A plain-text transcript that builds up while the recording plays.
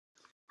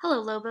Hello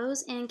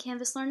Lobos and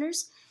Canvas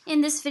learners.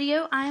 In this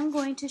video I am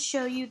going to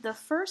show you the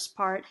first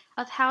part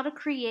of how to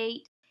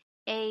create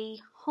a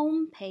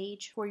home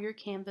page for your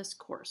Canvas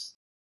course.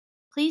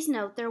 Please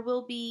note there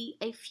will be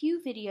a few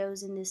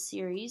videos in this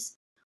series,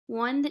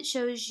 one that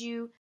shows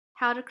you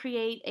how to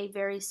create a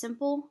very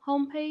simple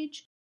home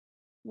page,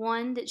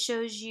 one that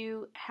shows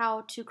you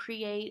how to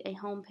create a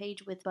home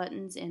page with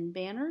buttons and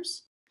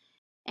banners,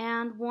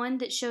 and one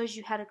that shows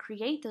you how to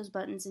create those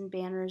buttons and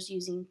banners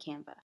using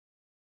Canva.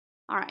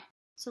 Alright,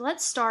 so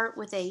let's start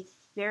with a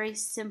very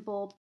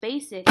simple,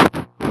 basic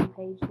home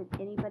page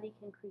that anybody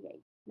can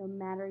create, no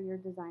matter your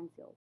design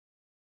field.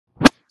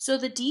 So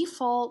the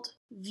default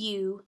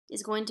view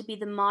is going to be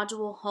the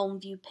module home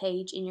view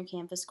page in your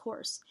Canvas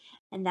course,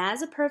 and that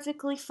is a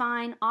perfectly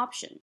fine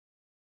option.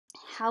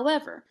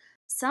 However,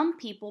 some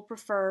people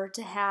prefer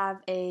to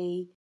have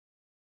a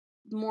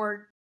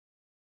more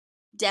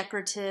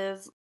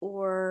decorative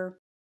or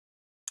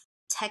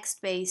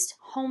text-based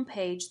home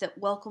page that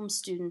welcomes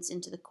students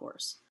into the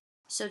course.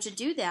 So to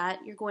do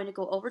that, you're going to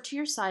go over to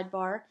your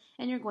sidebar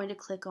and you're going to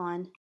click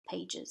on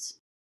Pages.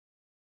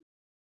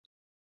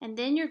 And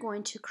then you're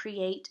going to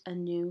create a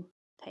new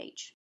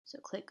page. So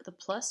click the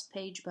plus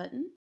page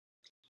button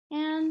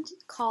and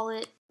call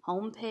it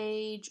home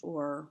page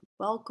or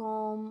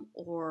welcome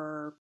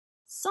or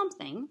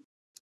something.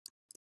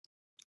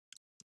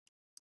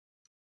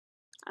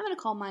 I'm going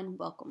to call mine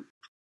welcome.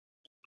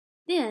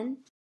 Then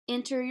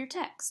enter your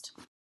text.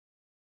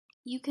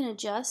 You can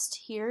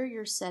adjust here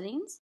your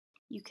settings.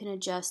 You can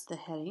adjust the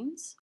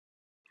headings.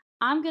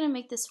 I'm going to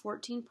make this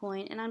 14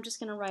 point and I'm just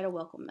going to write a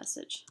welcome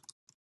message.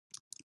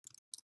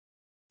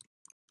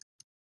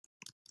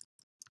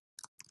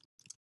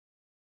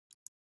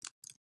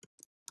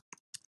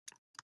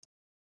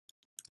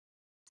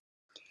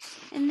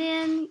 And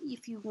then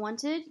if you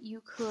wanted,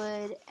 you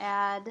could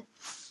add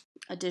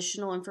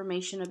additional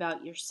information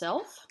about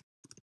yourself.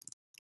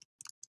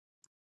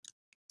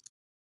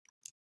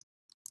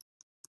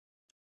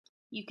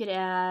 You could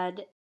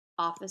add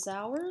office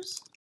hours,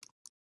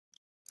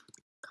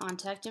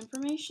 contact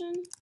information,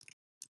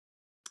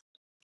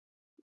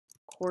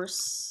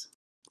 course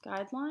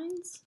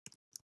guidelines,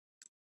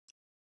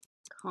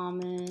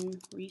 common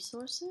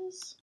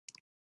resources,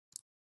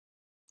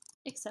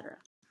 etc.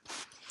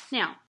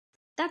 Now,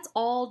 that's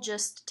all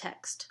just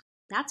text.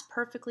 That's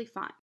perfectly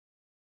fine.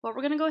 What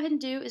we're going to go ahead and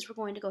do is we're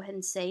going to go ahead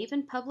and save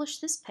and publish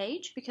this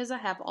page because I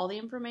have all the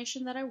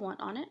information that I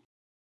want on it.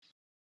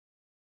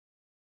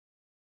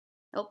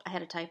 Oh, I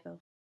had a typo.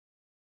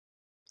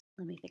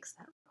 Let me fix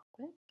that real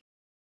quick.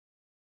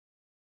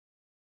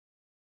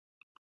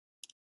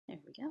 There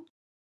we go.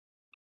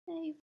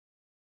 Save.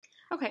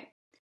 Okay,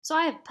 so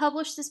I have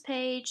published this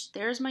page.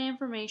 There's my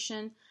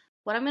information.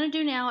 What I'm going to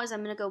do now is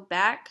I'm going to go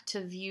back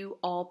to view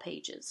all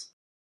pages.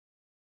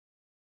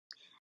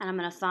 And I'm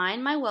going to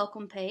find my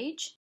welcome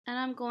page and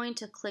I'm going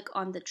to click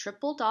on the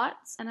triple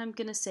dots and I'm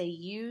going to say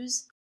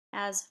use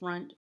as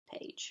front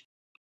page.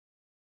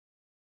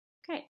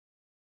 Okay,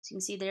 so you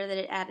can see there that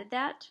it added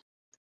that.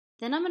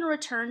 Then I'm going to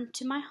return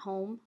to my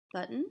home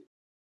button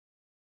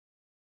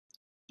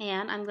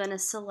and I'm going to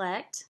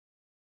select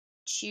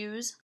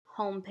choose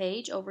home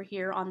page over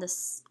here on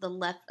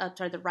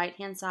the right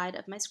hand side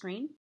of my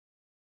screen.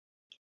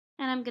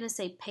 And I'm going to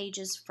say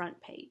pages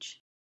front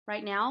page.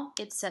 Right now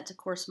it's set to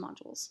course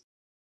modules.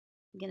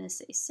 I'm going to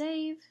say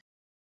save.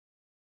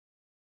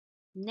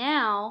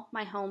 Now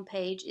my home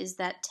page is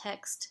that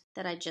text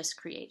that I just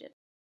created.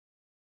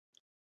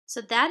 So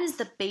that is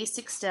the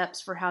basic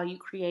steps for how you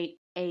create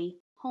a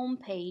home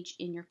page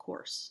in your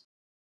course.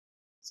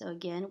 So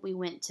again, we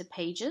went to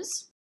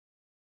pages.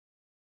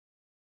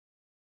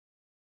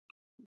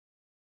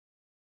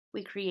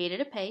 We created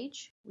a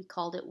page. We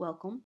called it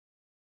welcome.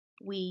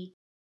 We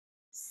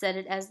set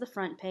it as the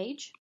front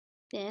page.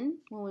 Then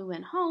when we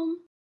went home,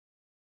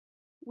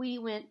 we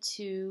went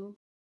to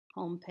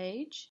home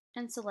page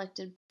and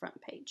selected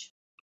front page.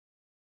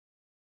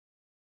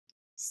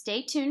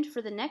 Stay tuned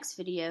for the next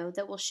video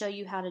that will show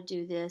you how to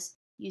do this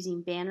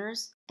using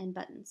banners and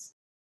buttons.